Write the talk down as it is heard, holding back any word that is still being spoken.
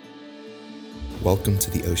Welcome to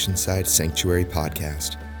the Oceanside Sanctuary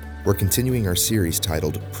Podcast. We're continuing our series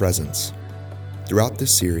titled Presence. Throughout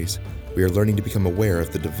this series, we are learning to become aware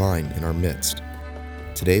of the divine in our midst.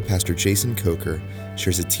 Today, Pastor Jason Coker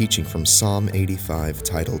shares a teaching from Psalm 85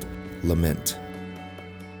 titled Lament.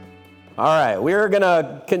 All right, we're going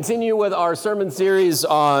to continue with our sermon series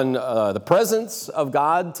on the presence of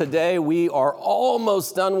God. Today, we are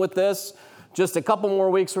almost done with this. Just a couple more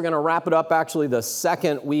weeks, we're going to wrap it up, actually, the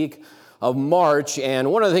second week of March.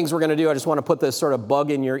 And one of the things we're going to do, I just want to put this sort of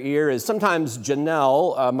bug in your ear, is sometimes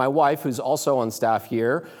Janelle, my wife, who's also on staff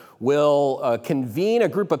here, will convene a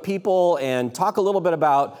group of people and talk a little bit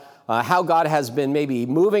about how God has been maybe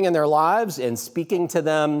moving in their lives and speaking to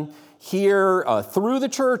them here through the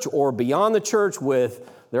church or beyond the church with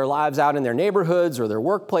their lives out in their neighborhoods or their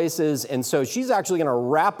workplaces. And so she's actually going to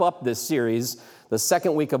wrap up this series the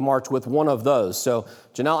second week of March with one of those. So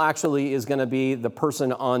Janelle actually is going to be the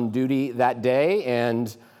person on duty that day,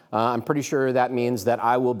 and I'm pretty sure that means that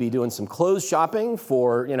I will be doing some clothes shopping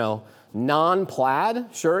for, non-plaid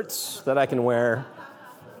shirts that I can wear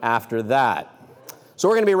after that. So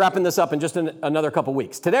we're going to be wrapping this up in just another couple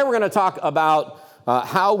weeks. Today we're going to talk about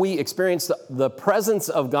how we experience the presence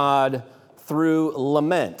of God through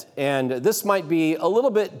lament. And this might be a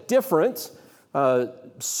little bit different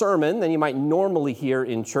sermon than you might normally hear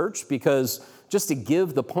in church, because just to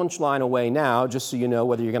give the punchline away now, just so you know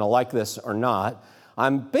whether you're going to like this or not,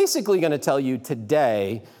 I'm basically going to tell you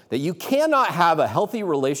today that you cannot have a healthy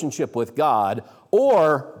relationship with God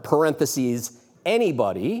or, parentheses,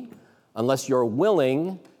 anybody, unless you're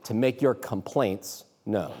willing to make your complaints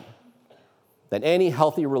known. That any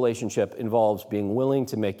healthy relationship involves being willing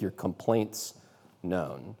to make your complaints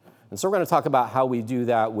known. And so we're going to talk about how we do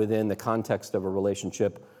that within the context of a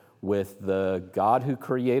relationship with the God who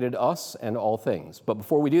created us and all things. But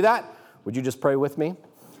before we do that, would you just pray with me?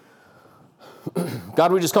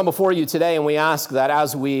 God, we just come before you today and we ask that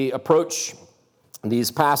as we approach these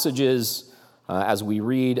passages, as we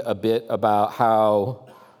read a bit about how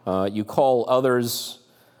you call others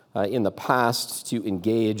in the past to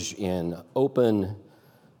engage in open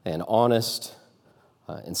and honest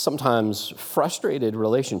and sometimes frustrated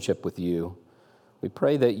relationship with you, we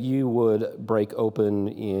pray that you would break open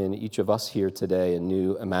in each of us here today a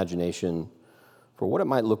new imagination for what it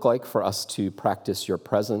might look like for us to practice your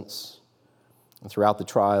presence throughout the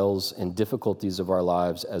trials and difficulties of our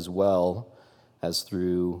lives, as well as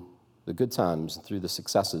through the good times and through the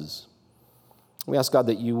successes. We ask, God,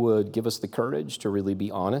 that you would give us the courage to really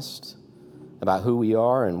be honest about who we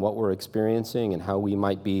are and what we're experiencing and how we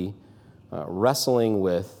might be wrestling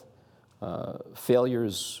with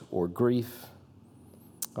failures or grief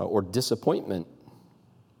or disappointment,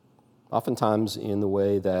 oftentimes in the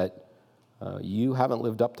way that you haven't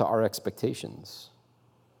lived up to our expectations.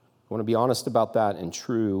 I want to be honest about that and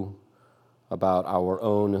true about our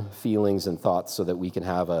own feelings and thoughts so that we can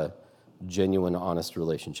have a genuine, honest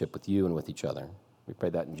relationship with you and with each other. We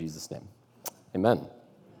pray that in Jesus' name. Amen.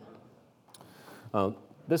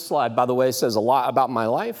 This slide, by the way, says a lot about my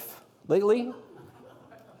life lately.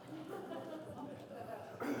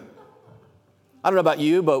 I don't know about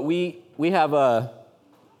you, but we have I'm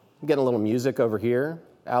getting a little music over here,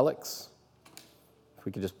 Alex. If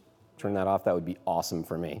we could just turn that off, that would be awesome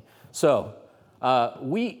for me. So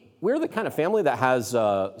we're the kind of family that has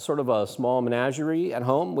sort of a small menagerie at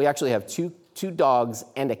home. We actually have two dogs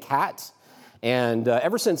and a cat. And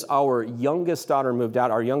ever since our youngest daughter moved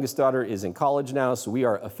out, our youngest daughter is in college now, so we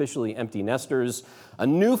are officially empty nesters. A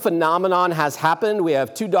new phenomenon has happened. We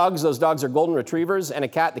have two dogs. Those dogs are golden retrievers, and a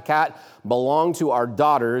cat. The cat belonged to our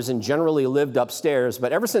daughters and generally lived upstairs.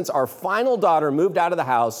 But ever since our final daughter moved out of the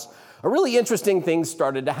house, a really interesting thing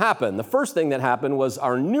started to happen. The first thing that happened was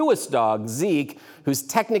our newest dog, Zeke, who's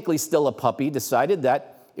technically still a puppy, decided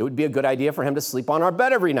that it would be a good idea for him to sleep on our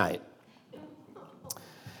bed every night.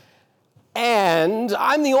 And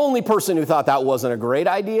I'm the only person who thought that wasn't a great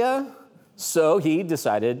idea, so he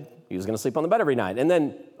decided he was going to sleep on the bed every night. And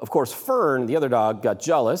then, of course, Fern, the other dog, got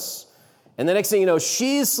jealous, and the next thing you know,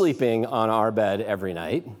 she's sleeping on our bed every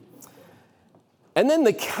night. And then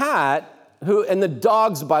the cat, and the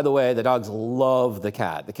dogs, by the way, the dogs love the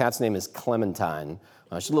cat. The cat's name is Clementine.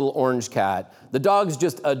 She's a little orange cat. The dogs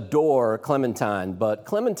just adore Clementine, but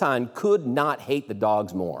Clementine could not hate the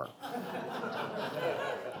dogs more.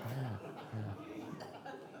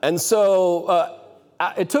 And so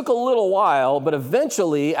it took a little while, but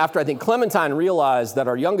eventually, after I think Clementine realized that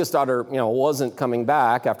our youngest daughter, wasn't coming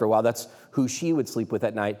back after a while, that's who she would sleep with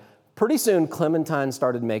at night, pretty soon Clementine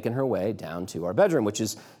started making her way down to our bedroom, which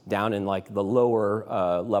is down in like the lower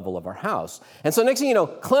level of our house. And so next thing you know,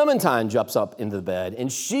 Clementine jumps up into the bed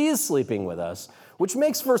and she's sleeping with us, which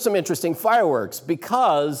makes for some interesting fireworks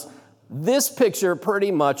because this picture pretty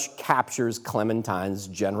much captures Clementine's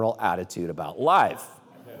general attitude about life.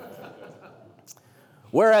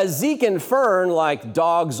 Whereas Zeke and Fern, like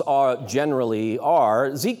dogs generally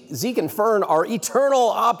are, Zeke and Fern are eternal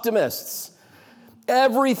optimists.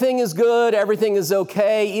 Everything is good, everything is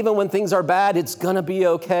okay. Even when things are bad, it's gonna be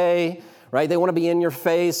okay, right? They wanna be in your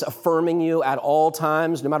face, affirming you at all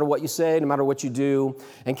times, no matter what you say, no matter what you do.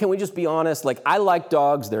 And can we just be honest? Like, I like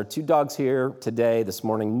dogs. There are 2 dogs here today, this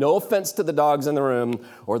morning. No offense to the dogs in the room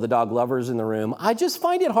or the dog lovers in the room. I just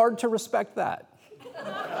find it hard to respect that.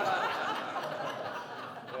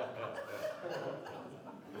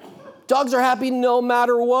 Dogs are happy no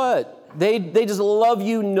matter what. They just love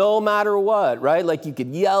you no matter what, right? Like you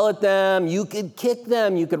could yell at them, you could kick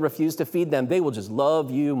them, you could refuse to feed them. They will just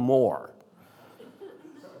love you more.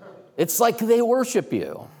 It's like they worship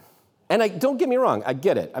you. And don't get me wrong, I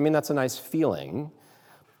get it. I mean, that's a nice feeling.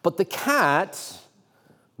 But the cat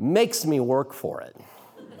makes me work for it.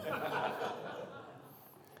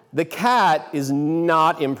 The cat is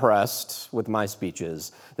not impressed with my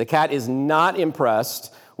speeches. The cat is not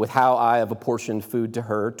impressed with how I have apportioned food to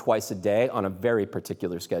her twice a day on a very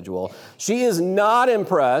particular schedule. She is not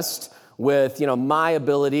impressed with, my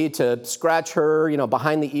ability to scratch her,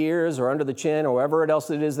 behind the ears or under the chin or wherever else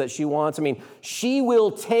it is that she wants. I mean, she will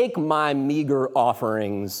take my meager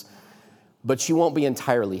offerings, but she won't be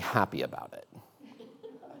entirely happy about it.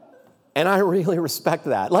 And I really respect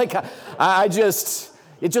that. Like,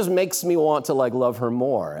 it just makes me want to love her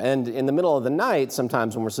more. And in the middle of the night,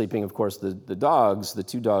 sometimes when we're sleeping, of course, the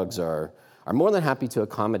 2 dogs are more than happy to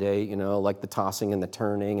accommodate, like the tossing and the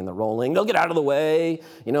turning and the rolling. They'll get out of the way,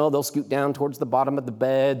 they'll scoot down towards the bottom of the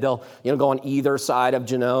bed. They'll, go on either side of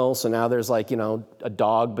Janelle. So now there's a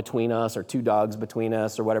dog between us or 2 dogs between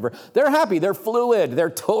us or whatever. They're happy, they're fluid,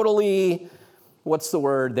 they're totally,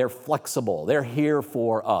 they're flexible. They're here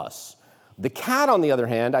for us. The cat, on the other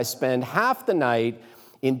hand, I spend half the night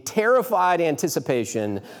in terrified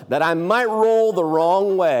anticipation that I might roll the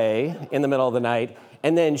wrong way in the middle of the night,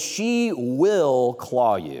 and then she will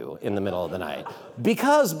claw you in the middle of the night.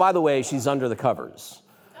 Because, by the way, she's under the covers,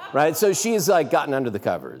 right? So she's gotten under the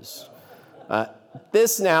covers.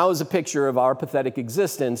 This now is a picture of our pathetic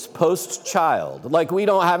existence post-child. We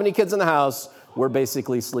don't have any kids in the house. We're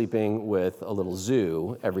basically sleeping with a little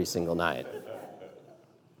zoo every single night.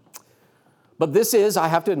 But this is, I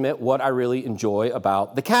have to admit, what I really enjoy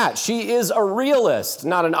about the cat. She is a realist,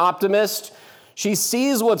 not an optimist. She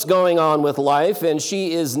sees what's going on with life, and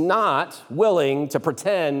she is not willing to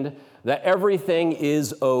pretend that everything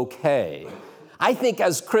is okay. I think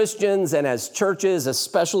as Christians and as churches,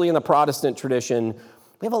 especially in the Protestant tradition,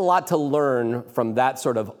 we have a lot to learn from that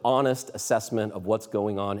sort of honest assessment of what's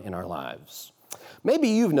going on in our lives. Maybe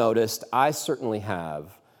you've noticed, I certainly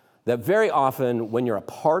have, that very often when you're a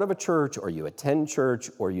part of a church or you attend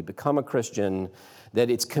church or you become a Christian,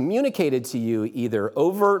 that it's communicated to you either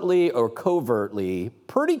overtly or covertly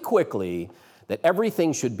pretty quickly that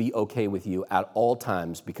everything should be okay with you at all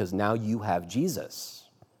times because now you have Jesus.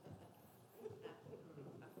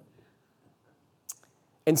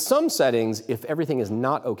 In some settings, if everything is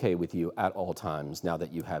not okay with you at all times now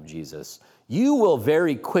that you have Jesus, you will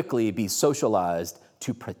very quickly be socialized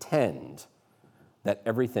to pretend that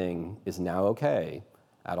everything is now okay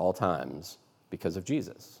at all times because of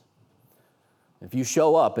Jesus. If you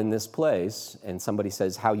show up in this place and somebody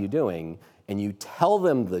says, "How you doing?" and you tell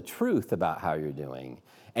them the truth about how you're doing,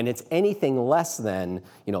 and it's anything less than,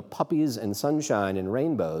 puppies and sunshine and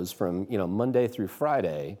rainbows from, Monday through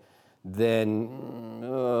Friday, then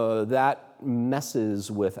that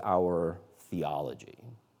messes with our theology.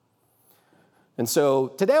 And so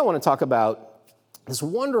today I want to talk about this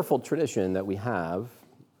wonderful tradition that we have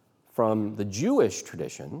from the Jewish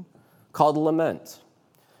tradition called lament.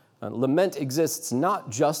 Lament exists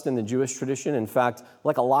not just in the Jewish tradition. In fact,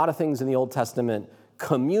 like a lot of things in the Old Testament,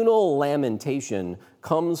 communal lamentation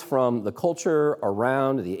comes from the culture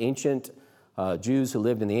around the ancient Jews who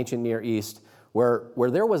lived in the ancient Near East, where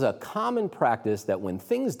there was a common practice that when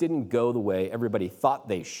things didn't go the way everybody thought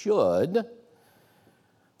they should,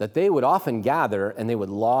 that they would often gather and they would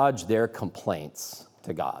lodge their complaints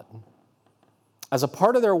to God as a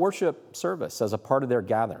part of their worship service, as a part of their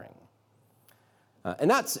gathering. And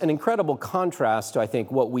that's an incredible contrast to, I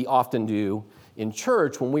think, what we often do in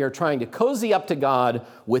church when we are trying to cozy up to God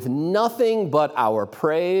with nothing but our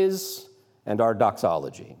praise and our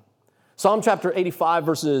doxology. Psalm chapter 85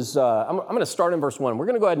 verses, I'm going to start in verse 1. We're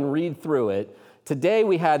going to go ahead and read through it. Today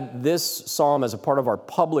we had this psalm as a part of our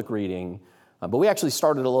public reading, but we actually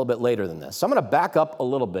started a little bit later than this. So I'm going to back up a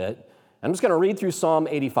little bit. I'm just going to read through Psalm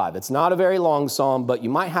 85. It's not a very long psalm, but you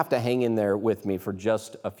might have to hang in there with me for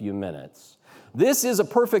just a few minutes. This is a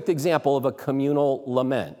perfect example of a communal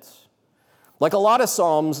lament. Like a lot of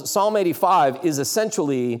psalms, Psalm 85 is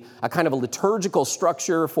essentially a kind of a liturgical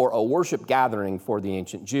structure for a worship gathering for the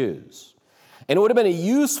ancient Jews. And it would have been a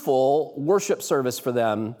useful worship service for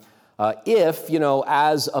them if,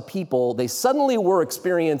 as a people, they suddenly were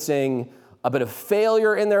experiencing a bit of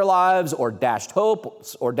failure in their lives, or dashed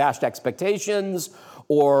hopes, or dashed expectations,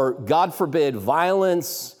 or, God forbid,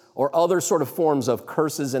 violence, or other sort of forms of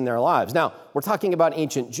curses in their lives. Now, we're talking about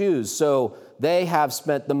ancient Jews, so they have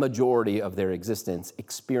spent the majority of their existence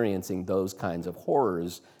experiencing those kinds of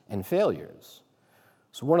horrors and failures.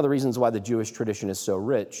 So one of the reasons why the Jewish tradition is so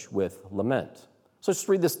rich with lament. So let's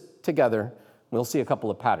read this together, and we'll see a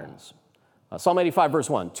couple of patterns. Psalm 85, verse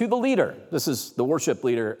 1. To the leader, this is the worship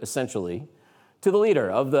leader essentially, to the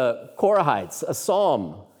leader of the Korahites, a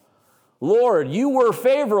psalm. Lord, you were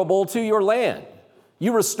favorable to your land.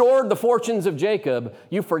 You restored the fortunes of Jacob.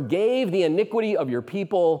 You forgave the iniquity of your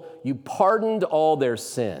people. You pardoned all their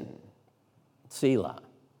sin. Selah,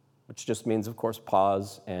 which just means, of course,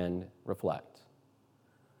 pause and reflect.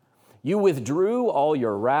 You withdrew all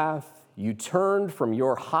your wrath. You turned from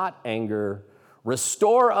your hot anger.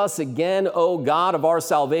 Restore us again, O God of our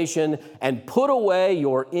salvation, and put away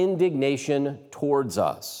your indignation towards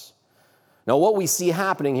us. Now, what we see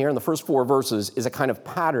happening here in the first 4 verses is a kind of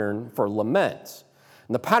pattern for lament.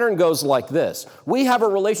 And the pattern goes like this. We have a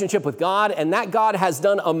relationship with God, and that God has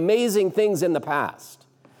done amazing things in the past.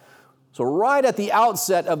 So right at the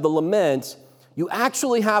outset of the lament, you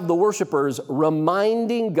actually have the worshipers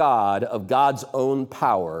reminding God of God's own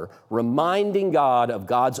power, reminding God of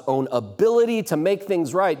God's own ability to make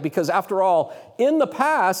things right, because after all, in the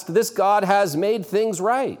past, this God has made things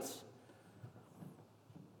right.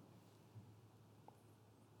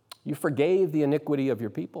 You forgave the iniquity of your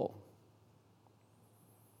people.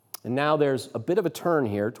 And now there's a bit of a turn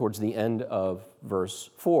here towards the end of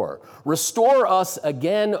verse 4. Restore us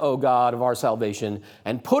again, O God of our salvation,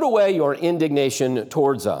 and put away your indignation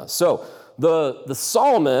towards us. So the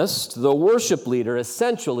psalmist, the worship leader,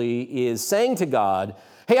 essentially is saying to God,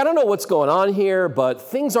 hey, I don't know what's going on here, but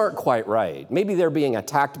things aren't quite right. Maybe they're being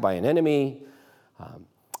attacked by an enemy.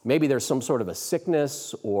 Maybe there's some sort of a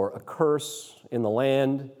sickness or a curse in the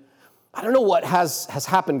land. I don't know what has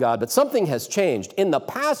happened, God, but something has changed. In the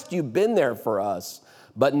past, you've been there for us,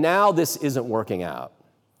 but now this isn't working out.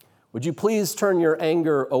 Would you please turn your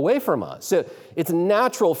anger away from us? So it's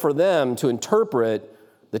natural for them to interpret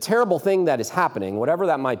the terrible thing that is happening, whatever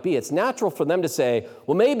that might be. It's natural for them to say,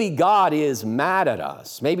 well, maybe God is mad at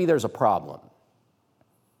us. Maybe there's a problem.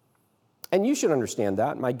 And you should understand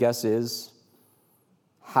that. My guess is,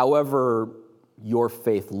 however your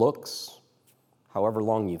faith looks, however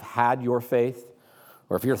long you've had your faith,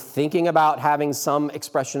 or if you're thinking about having some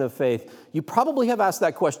expression of faith, you probably have asked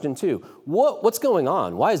that question too. What's going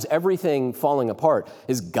on? Why is everything falling apart?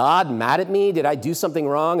 Is God mad at me? Did I do something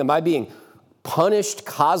wrong? Am I being punished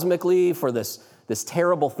cosmically for this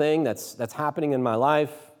terrible thing that's happening in my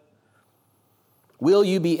life? Will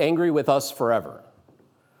you be angry with us forever?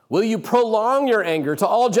 Will you prolong your anger to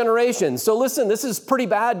all generations? So listen, this is pretty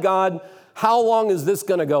bad, God. How long is this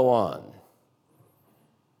going to go on?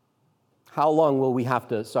 How long will we have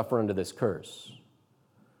to suffer under this curse?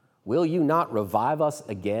 Will you not revive us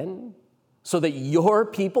again so that your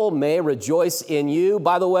people may rejoice in you?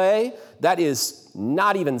 By the way, that is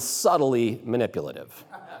not even subtly manipulative.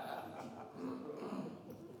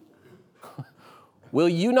 Will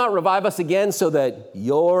you not revive us again so that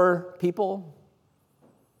your people?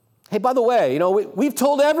 Hey, by the way, we've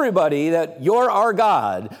told everybody that you're our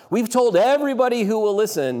God. We've told everybody who will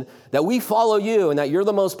listen that we follow you and that you're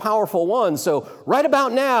the most powerful one. So right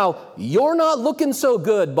about now, you're not looking so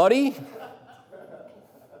good, buddy.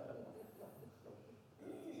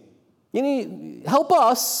 You need help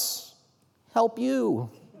us, help you.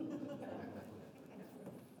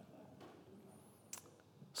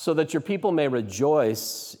 So that your people may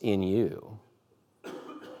rejoice in you.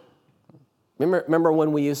 Remember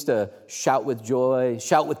when we used to shout with joy,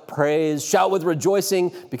 shout with praise, shout with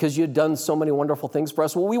rejoicing because you'd done so many wonderful things for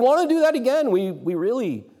us? Well, we want to do that again. We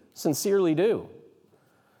really sincerely do.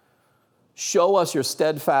 Show us your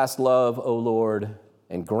steadfast love, O Lord,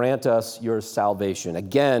 and grant us your salvation.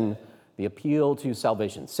 Again, the appeal to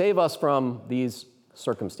salvation. Save us from these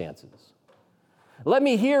circumstances. Let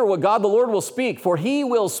me hear what God the Lord will speak, for he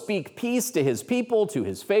will speak peace to his people, to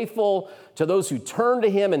his faithful, to those who turn to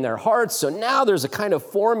him in their hearts. So now there's a kind of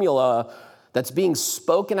formula that's being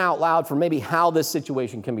spoken out loud for maybe how this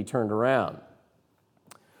situation can be turned around.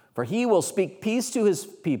 For he will speak peace to his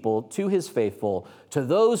people, to his faithful, to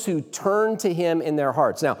those who turn to him in their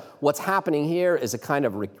hearts. Now, what's happening here is a kind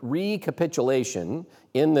of recapitulation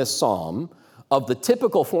in this psalm of the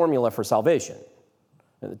typical formula for salvation.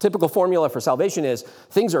 And the typical formula for salvation is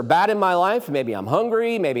things are bad in my life. Maybe I'm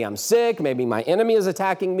hungry. Maybe I'm sick. Maybe my enemy is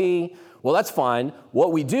attacking me. Well, that's fine.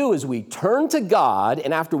 What we do is we turn to God,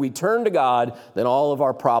 and after we turn to God, then all of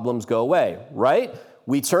our problems go away, right?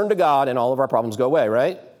 We turn to God, and all of our problems go away,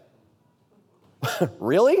 right?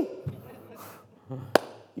 Really?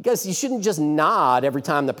 Because you shouldn't just nod every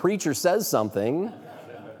time the preacher says something.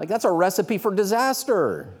 Like, that's a recipe for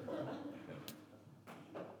disaster.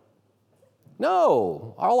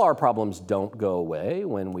 No, all our problems don't go away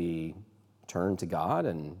when we turn to God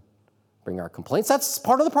and bring our complaints. That's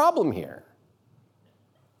part of the problem here.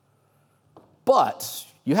 But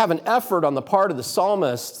you have an effort on the part of the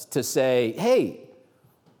psalmist to say, hey,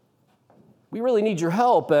 we really need your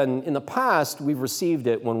help, and in the past, we've received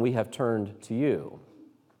it when we have turned to you.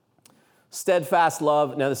 Steadfast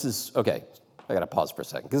love. Now this is, okay, I got to pause for a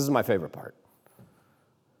second, because this is my favorite part.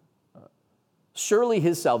 Surely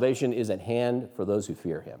his salvation is at hand for those who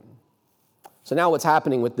fear him. So now what's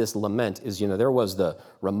happening with this lament is, there was the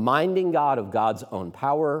reminding God of God's own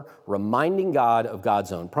power, reminding God of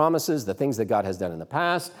God's own promises, the things that God has done in the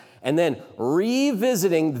past, and then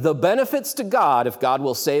revisiting the benefits to God if God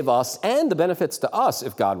will save us, and the benefits to us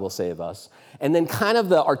if God will save us, and then kind of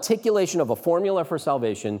the articulation of a formula for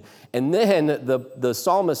salvation, and then the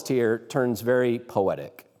psalmist here turns very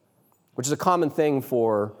poetic, which is a common thing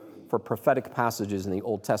for prophetic passages in the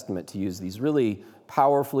Old Testament to use these really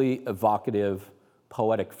powerfully evocative,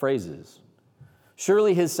 poetic phrases.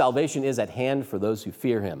 Surely his salvation is at hand for those who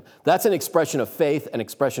fear him. That's an expression of faith, an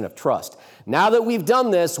expression of trust. Now that we've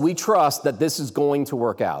done this, we trust that this is going to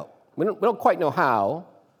work out. We don't quite know how,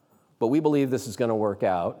 but we believe this is going to work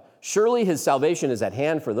out. Surely his salvation is at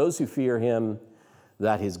hand for those who fear him,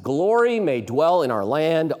 that his glory may dwell in our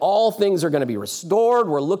land. All things are going to be restored.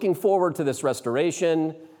 We're looking forward to this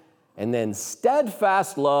restoration. And then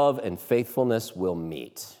steadfast love and faithfulness will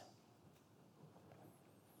meet.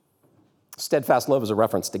 Steadfast love is a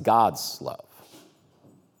reference to God's love,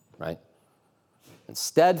 right? And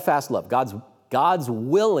steadfast love, God's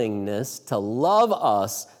willingness to love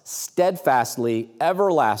us steadfastly,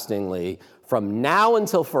 everlastingly, from now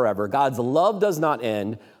until forever. God's love does not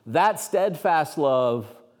end. That steadfast love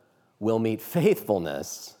will meet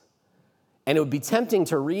faithfulness. And it would be tempting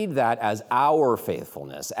to read that as our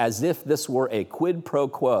faithfulness, as if this were a quid pro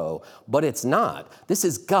quo, but it's not. This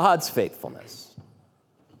is God's faithfulness.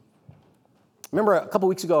 Remember a couple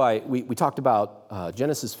weeks ago, we talked about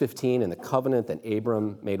Genesis 15 and the covenant that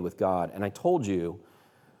Abram made with God. And I told you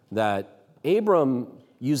that Abram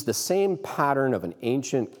used the same pattern of an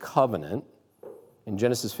ancient covenant in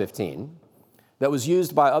Genesis 15 that was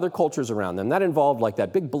used by other cultures around them. That involved like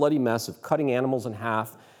that big bloody mess of cutting animals in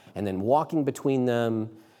half and then walking between them,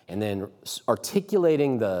 and then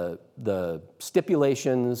articulating the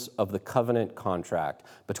stipulations of the covenant contract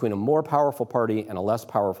between a more powerful party and a less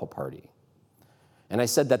powerful party. And I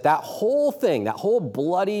said that whole thing, that whole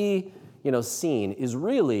bloody scene is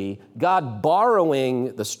really God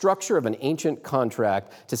borrowing the structure of an ancient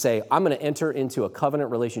contract to say, I'm going to enter into a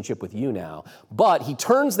covenant relationship with you now. But he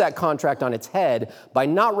turns that contract on its head by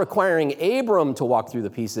not requiring Abram to walk through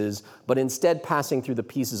the pieces, but instead passing through the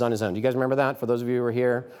pieces on his own. Do you guys remember that, for those of you who were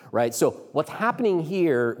here? Right? So what's happening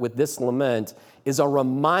here with this lament is a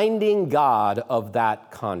reminding God of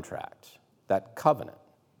that contract, that covenant.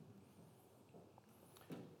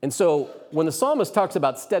 And so when the psalmist talks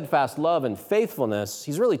about steadfast love and faithfulness,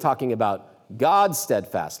 he's really talking about God's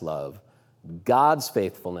steadfast love, God's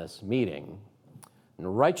faithfulness meeting,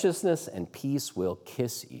 and righteousness and peace will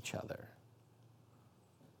kiss each other.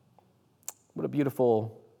 What a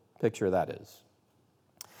beautiful picture that is.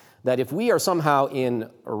 That if we are somehow in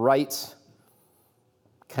right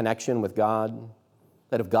connection with God,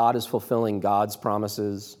 that if God is fulfilling God's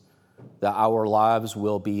promises, that our lives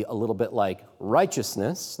will be a little bit like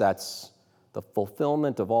righteousness, that's the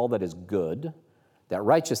fulfillment of all that is good, that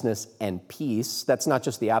righteousness and peace, that's not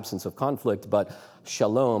just the absence of conflict, but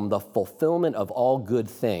shalom, the fulfillment of all good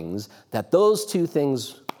things, that those two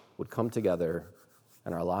things would come together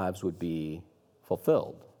and our lives would be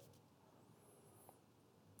fulfilled.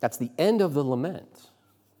 That's the end of the lament.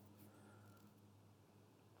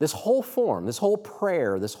 This whole form, this whole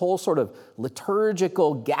prayer, this whole sort of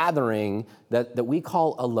liturgical gathering that we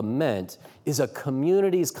call a lament is a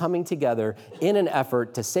community's coming together in an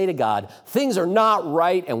effort to say to God, things are not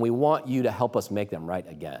right and we want you to help us make them right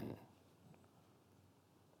again.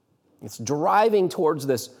 It's driving towards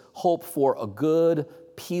this hope for a good,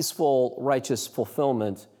 peaceful, righteous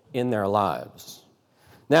fulfillment in their lives.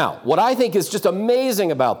 Now, what I think is just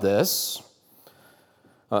amazing about this,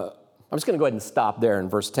 I'm just going to go ahead and stop there in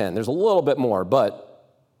verse 10. There's a little bit more, but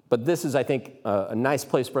this is, I think, a nice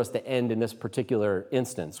place for us to end in this particular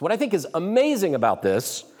instance. What I think is amazing about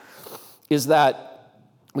this is that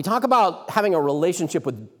we talk about having a relationship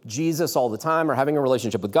with Jesus all the time, or having a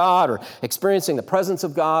relationship with God, or experiencing the presence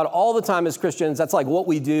of God all the time as Christians. That's like what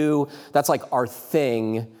we do. That's like our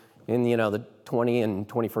thing in, the 20th and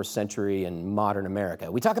 21st century in modern America.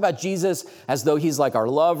 We talk about Jesus as though he's like our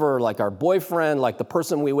lover, like our boyfriend, like the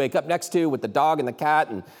person we wake up next to with the dog and the cat,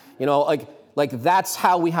 and like that's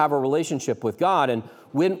how we have a relationship with God. And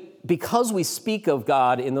because we speak of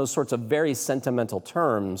God in those sorts of very sentimental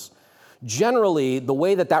terms, generally the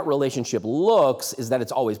way that relationship looks is that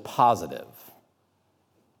it's always positive.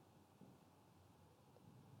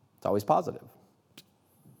 It's always positive.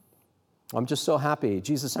 I'm just so happy.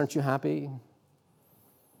 Jesus, aren't you happy?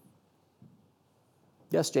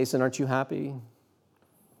 Yes, Jason, aren't you happy?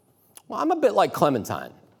 Well, I'm a bit like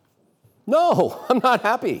Clementine. No, I'm not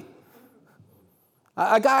happy.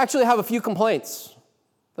 I actually have a few complaints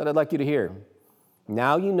that I'd like you to hear.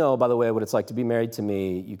 Now you know, by the way, what it's like to be married to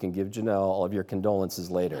me. You can give Janelle all of your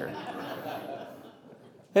condolences later.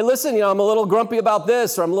 Hey, listen, I'm a little grumpy about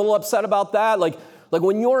this, or I'm a little upset about that. Like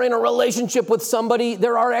when you're in a relationship with somebody,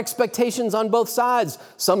 there are expectations on both sides.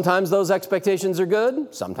 Sometimes those expectations are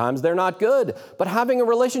good. Sometimes they're not good. But having a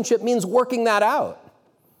relationship means working that out.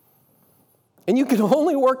 And you can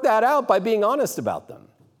only work that out by being honest about them.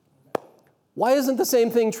 Why isn't the same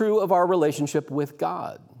thing true of our relationship with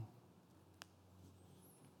God?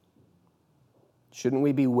 Shouldn't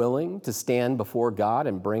we be willing to stand before God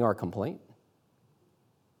and bring our complaint?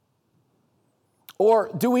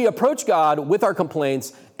 Or do we approach God with our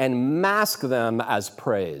complaints and mask them as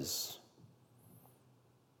praise?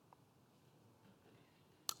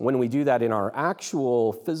 When we do that in our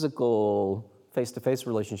actual physical face-to-face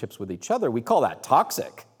relationships with each other, we call that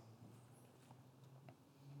toxic.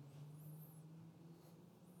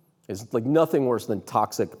 It's like nothing worse than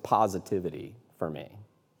toxic positivity for me.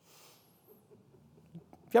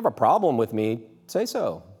 If you have a problem with me, say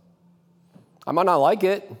so. I might not like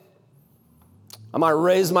it. I might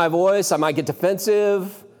raise my voice. I might get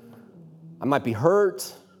defensive. I might be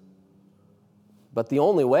hurt. But the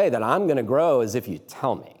only way that I'm going to grow is if you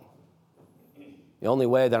tell me. The only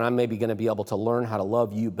way that I'm maybe going to be able to learn how to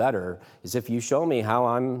love you better is if you show me how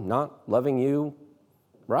I'm not loving you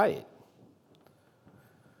right.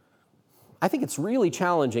 I think it's really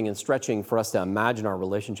challenging and stretching for us to imagine our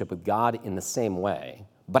relationship with God in the same way.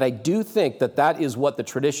 But I do think that is what the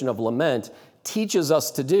tradition of lament teaches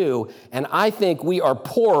us to do, and I think we are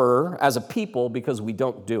poorer as a people because we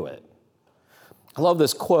don't do it. I love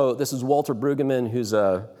this quote. This is Walter Brueggemann, who's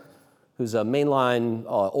a mainline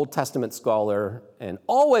Old Testament scholar and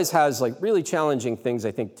always has really challenging things,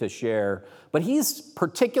 I think, to share. But he's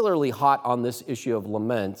particularly hot on this issue of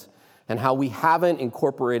lament and how we haven't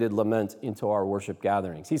incorporated lament into our worship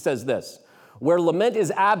gatherings. He says this: where lament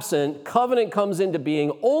is absent, covenant comes into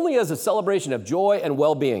being only as a celebration of joy and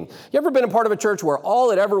well-being. You ever been a part of a church where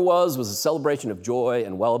all it ever was a celebration of joy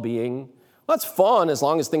and well-being? Well, that's fun as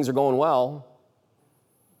long as things are going well.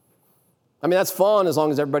 I mean, that's fun as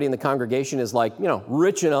long as everybody in the congregation is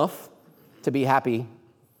rich enough to be happy,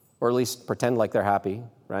 or at least pretend like they're happy,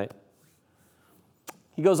 right?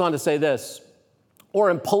 He goes on to say this: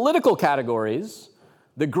 or in political categories,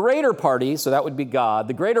 the greater party, so that would be God,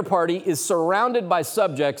 the greater party is surrounded by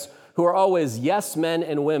subjects who are always yes men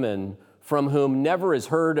and women from whom never is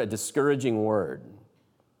heard a discouraging word.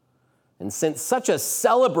 And since such a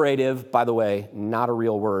celebrative, by the way, not a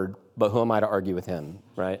real word, but who am I to argue with him,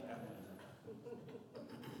 right?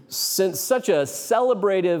 Since such a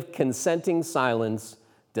celebrative, consenting silence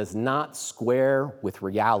does not square with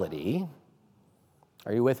reality,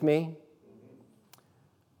 are you with me?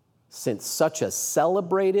 Since such a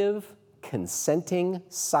celebrative, consenting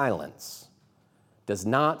silence does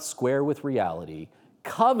not square with reality,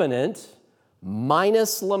 covenant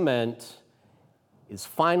minus lament is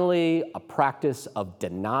finally a practice of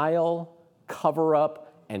denial,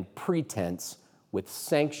 cover-up, and pretense which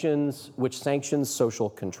sanctions social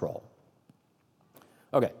control.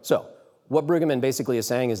 Okay, so what Brueggemann basically is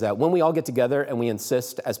saying is that when we all get together and we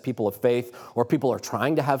insist as people of faith, or people are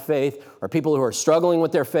trying to have faith, or people who are struggling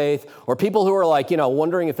with their faith, or people who are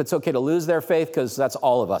wondering if it's okay to lose their faith, because that's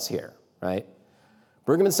all of us here, right?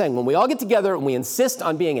 Brueggemann's saying when we all get together and we insist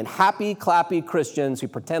on being happy, clappy Christians who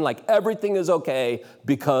pretend like everything is okay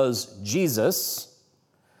because Jesus,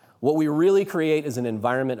 what we really create is an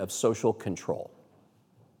environment of social control,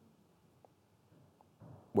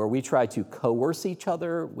 where we try to coerce each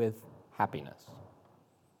other with happiness.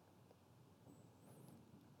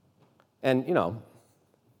 And,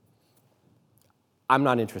 I'm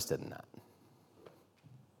not interested in that.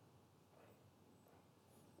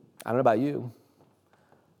 I don't know about you,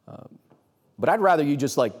 but I'd rather you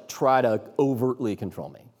just try to overtly control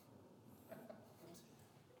me.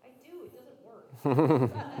 I do, it doesn't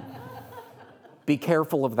work. Be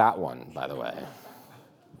careful of that one, by the way.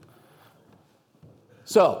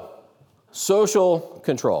 So, social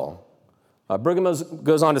control. Brueggemann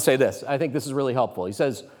goes on to say this. I think this is really helpful. He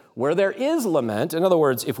says, where there is lament, in other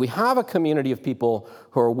words, if we have a community of people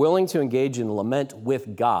who are willing to engage in lament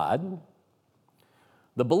with God,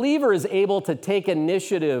 the believer is able to take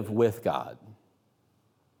initiative with God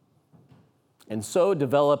and so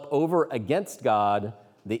develop over against God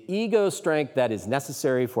the ego strength that is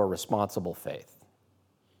necessary for responsible faith.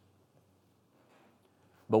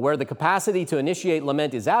 But where the capacity to initiate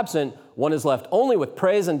lament is absent, one is left only with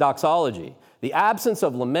praise and doxology. The absence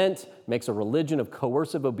of lament makes a religion of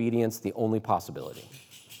coercive obedience the only possibility.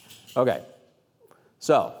 Okay,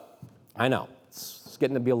 so I know, it's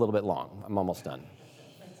getting to be a little bit long. I'm almost done.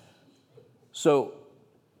 So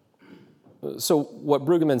what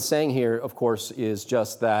Brueggemann's saying here, of course, is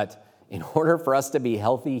just that in order for us to be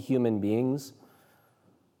healthy human beings,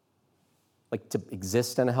 to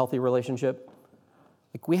exist in a healthy relationship,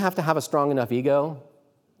 we have to have a strong enough ego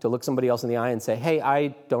to look somebody else in the eye and say, hey, I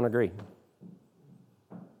don't agree.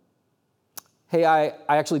 Hey, I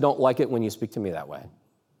actually don't like it when you speak to me that way.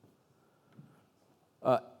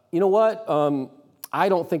 You know what? I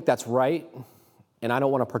don't think that's right, and I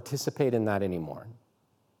don't want to participate in that anymore.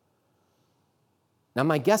 Now,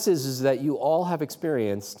 my guess is that you all have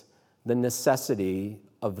experienced the necessity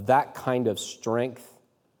of that kind of strength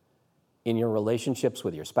in your relationships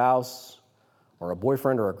with your spouse, or a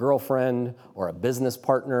boyfriend or a girlfriend, or a business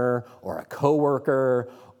partner, or a coworker,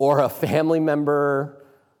 or a family member.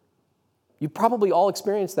 You probably all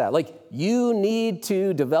experienced that. You need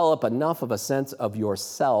to develop enough of a sense of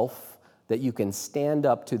yourself that you can stand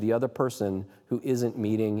up to the other person who isn't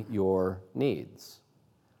meeting your needs.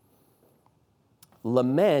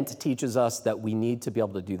 Lament teaches us that we need to be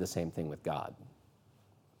able to do the same thing with God.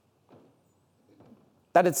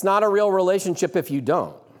 That it's not a real relationship if you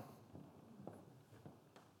don't.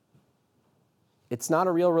 It's not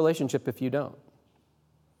a real relationship if you don't.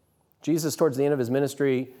 Jesus, towards the end of his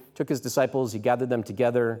ministry, took his disciples, he gathered them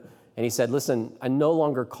together, and he said, listen, I no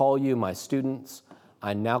longer call you my students,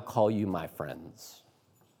 I now call you my friends.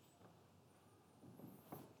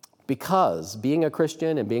 Because being a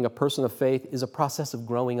Christian and being a person of faith is a process of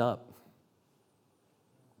growing up.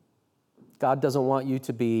 God doesn't want you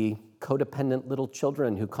to be codependent little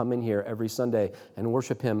children who come in here every Sunday and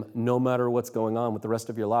worship him no matter what's going on with the rest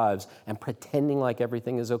of your lives and pretending like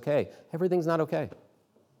everything is okay. Everything's not okay.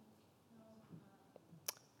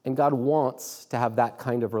 And God wants to have that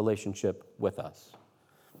kind of relationship with us.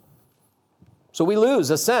 So we lose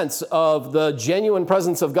a sense of the genuine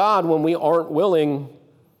presence of God when we aren't willing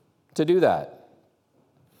to do that.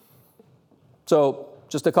 So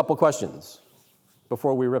just a couple questions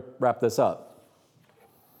before we wrap this up.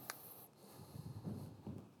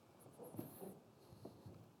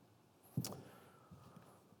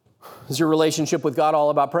 Is your relationship with God all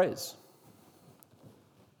about praise?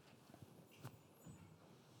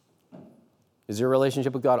 Is your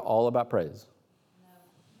relationship with God all about praise? No.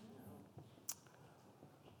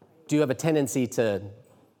 Do you have a tendency to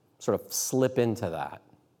sort of slip into that?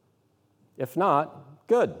 If not,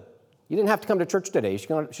 good. You didn't have to come to church today. You should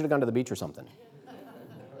have gone to the beach or something.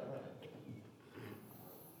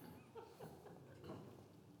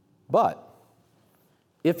 But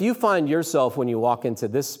if you find yourself when you walk into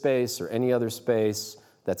this space or any other space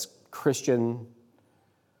that's Christian,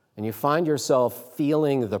 and you find yourself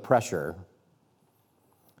feeling the pressure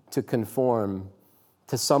to conform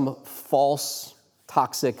to some false,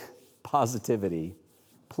 toxic positivity,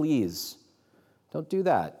 please don't do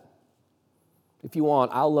that. If you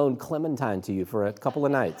want, I'll loan Clementine to you for a couple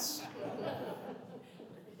of nights.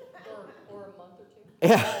 Or a month or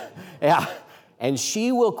two. Yeah. And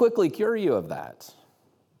she will quickly cure you of that.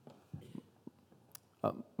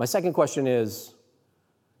 My second question is,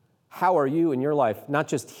 How are you in your life, not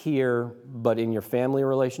just here, but in your family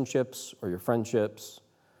relationships or your friendships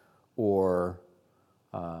or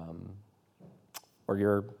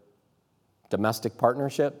your domestic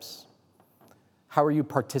partnerships? How are you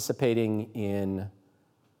participating in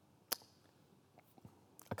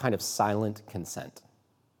a kind of silent consent?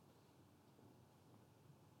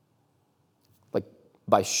 Like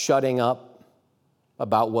by shutting up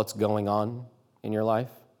about what's going on in your life?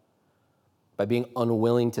 By being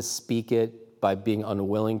unwilling to speak it, by being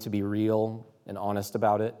unwilling to be real and honest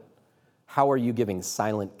about it? How are you giving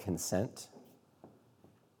silent consent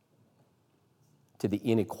to the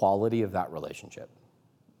inequality of that relationship?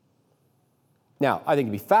 Now, I think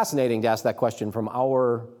it'd be fascinating to ask that question from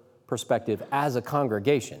our perspective as a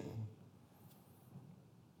congregation.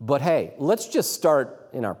 But hey, let's just start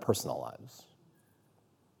in our personal lives.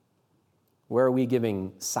 Where are we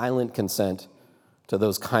giving silent consent to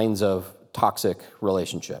those kinds of toxic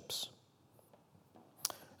relationships?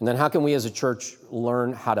 And then how can we as a church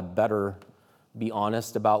learn how to better be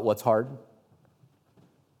honest about what's hard?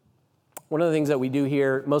 One of the things that we do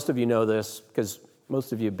here, most of you know this because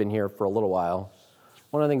most of you have been here for a little while.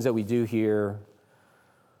 One of the things that we do here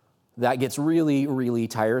that gets really, really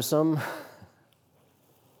tiresome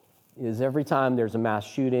is every time there's a mass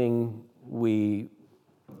shooting, we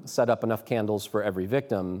set up enough candles for every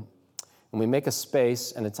victim, and we make a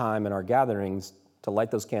space and a time in our gatherings to light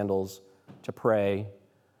those candles, to pray,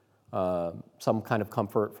 some kind of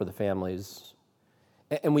comfort for the families.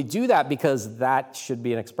 And we do that because that should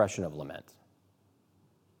be an expression of lament.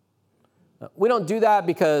 We don't do that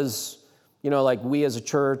because, like we as a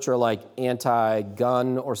church are like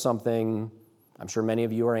anti-gun or something. I'm sure many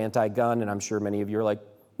of you are anti-gun, and I'm sure many of you are like,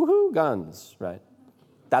 woohoo, guns, right?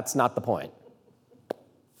 That's not the point.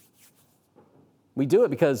 We do it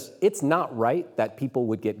because it's not right that people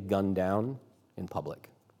would get gunned down in public.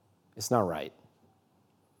 It's not right.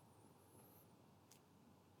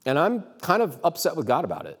 And I'm kind of upset with God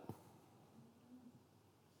about it.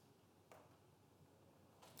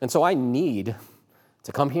 And so I need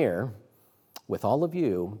to come here with all of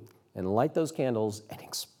you and light those candles and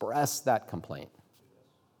express that complaint.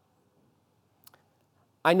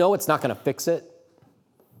 I know it's not going to fix it.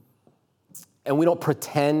 And we don't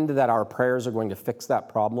pretend that our prayers are going to fix that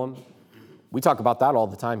problem. We talk about that all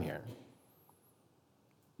the time here.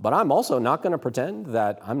 But I'm also not going to pretend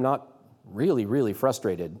that I'm not really, really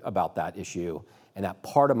frustrated about that issue, and that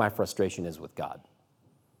part of my frustration is with God.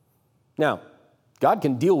 Now, God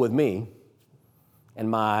can deal with me and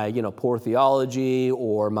my, poor theology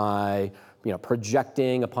or my,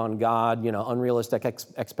 projecting upon God, unrealistic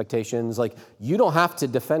expectations. Like, you don't have to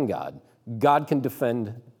defend God. God can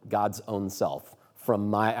defend God's own self from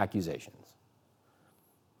my accusations.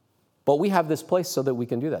 But we have this place so that we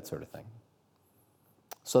can do that sort of thing.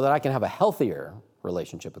 So that I can have a healthier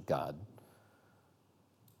relationship with God.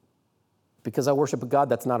 Because I worship a God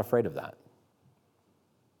that's not afraid of that.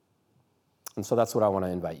 And so that's what I want to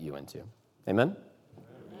invite you into. Amen?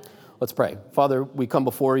 Amen. Let's pray. Father, we come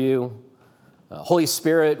before you. Holy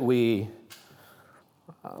Spirit, we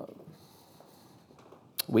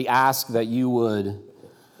ask that you would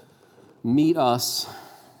meet us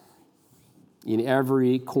in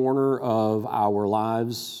every corner of our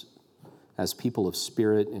lives as people of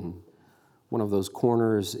spirit. And one of those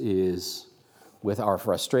corners is with our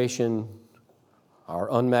frustration,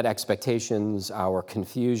 our unmet expectations, our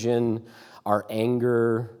confusion, our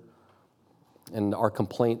anger, and our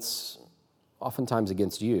complaints, oftentimes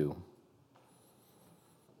against you.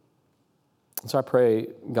 And so I pray,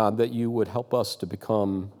 God, that you would help us to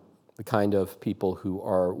become the kind of people who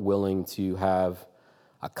are willing to have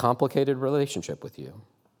a complicated relationship with you.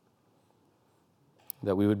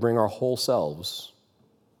 That we would bring our whole selves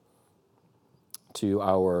to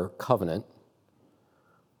our covenant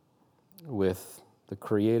with the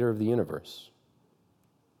creator of the universe.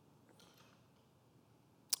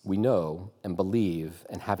 We know and believe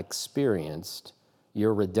and have experienced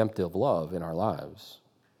your redemptive love in our lives.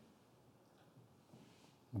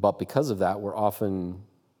 But because of that, we're often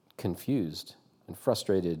confused and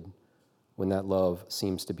frustrated when that love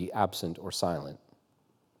seems to be absent or silent.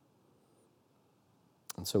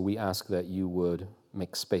 And so we ask that you would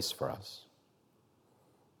make space for us.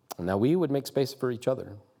 And that we would make space for each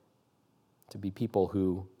other to be people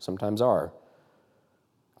who sometimes are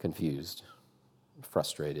confused,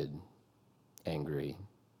 frustrated, angry,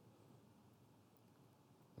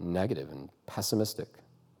 negative, and pessimistic.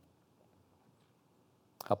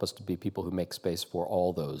 Help us to be people who make space for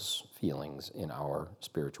all those feelings in our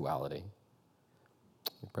spirituality.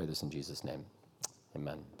 We pray this in Jesus' name.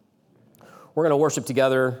 Amen. We're going to worship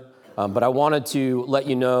together But I wanted to let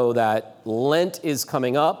you know that Lent is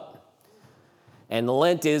coming up, and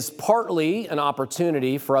Lent is partly an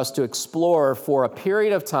opportunity for us to explore for a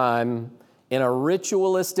period of time in a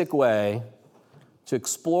ritualistic way, to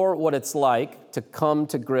explore what it's like to come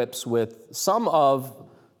to grips with some of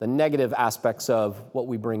the negative aspects of what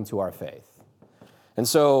we bring to our faith. And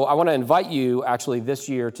so I want to invite you actually this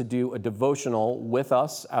year to do a devotional with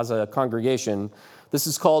us as a congregation. This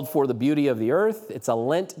is called For the Beauty of the Earth. It's a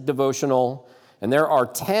Lent devotional, and there are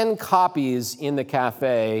 10 copies in the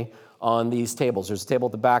cafe on these tables. There's a table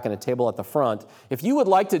at the back and a table at the front. If you would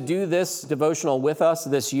like to do this devotional with us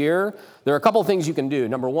this year, there are a couple things you can do.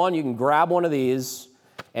 Number one, you can grab one of these,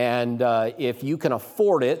 and if you can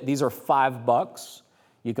afford it, these are $5.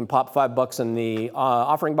 You can pop $5 in the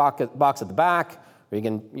offering box at the back, or you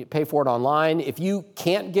can pay for it online. If you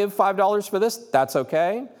can't give $5 for this, that's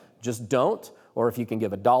okay. Just don't. Or if you can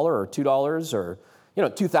give $1 or $2 or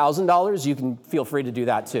 $2,000, you can feel free to do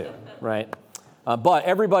that too, right? But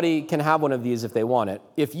everybody can have one of these if they want it.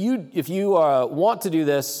 If you want to do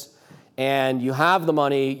this and you have the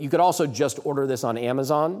money, you could also just order this on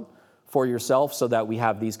Amazon for yourself so that we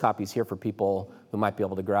have these copies here for people who might be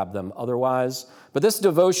able to grab them otherwise. But this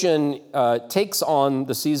devotion takes on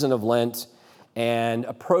the season of Lent and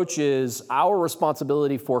approaches our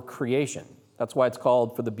responsibility for creation. That's why it's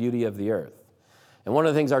called For the Beauty of the Earth. And one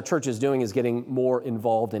of the things our church is doing is getting more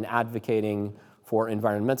involved in advocating for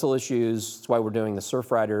environmental issues. That's why we're doing the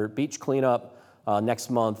Surfrider beach cleanup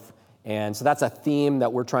next month. And so that's a theme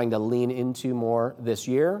that we're trying to lean into more this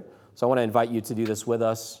year. So I want to invite you to do this with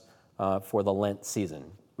us for the Lent season.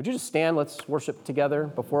 Would you just stand? Let's worship together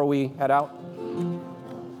before we head out.